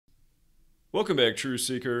Welcome back, True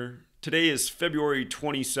Seeker. Today is February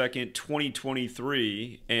 22nd,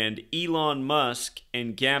 2023, and Elon Musk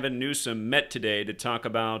and Gavin Newsom met today to talk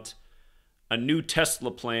about a new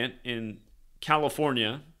Tesla plant in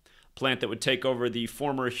California, a plant that would take over the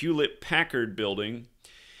former Hewlett-Packard building.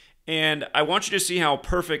 And I want you to see how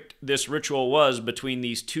perfect this ritual was between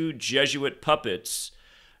these two Jesuit puppets.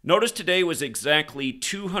 Notice today was exactly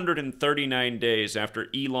 239 days after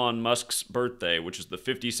Elon Musk's birthday, which is the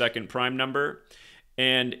 52nd prime number.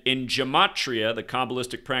 And in Gematria, the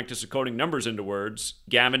Kabbalistic practice of coding numbers into words,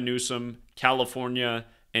 Gavin Newsom, California,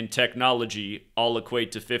 and technology all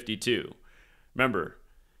equate to 52. Remember,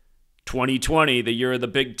 2020, the year of the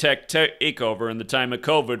big tech takeover, and the time of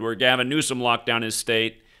COVID where Gavin Newsom locked down his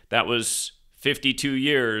state, that was 52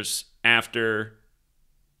 years after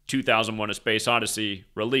 2001: A Space Odyssey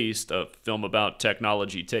released, a film about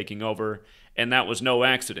technology taking over, and that was no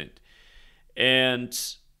accident. And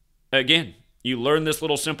again, you learn this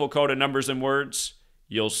little simple code of numbers and words,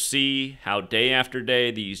 you'll see how day after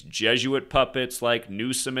day these Jesuit puppets like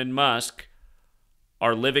Newsom and Musk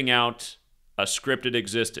are living out a scripted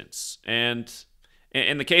existence. And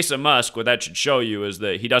in the case of Musk, what that should show you is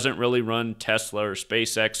that he doesn't really run Tesla or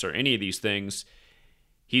SpaceX or any of these things.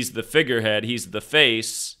 He's the figurehead, he's the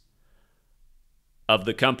face of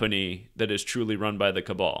the company that is truly run by the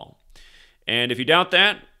cabal. And if you doubt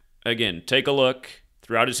that, again, take a look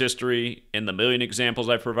throughout his history in the million examples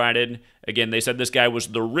I provided. Again, they said this guy was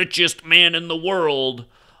the richest man in the world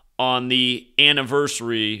on the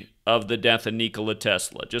anniversary of the death of Nikola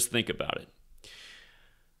Tesla. Just think about it.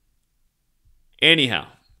 Anyhow,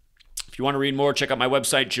 if you want to read more, check out my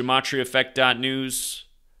website, GematriaEffectNews.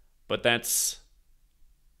 But that's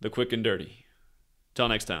the quick and dirty. Till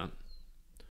next time.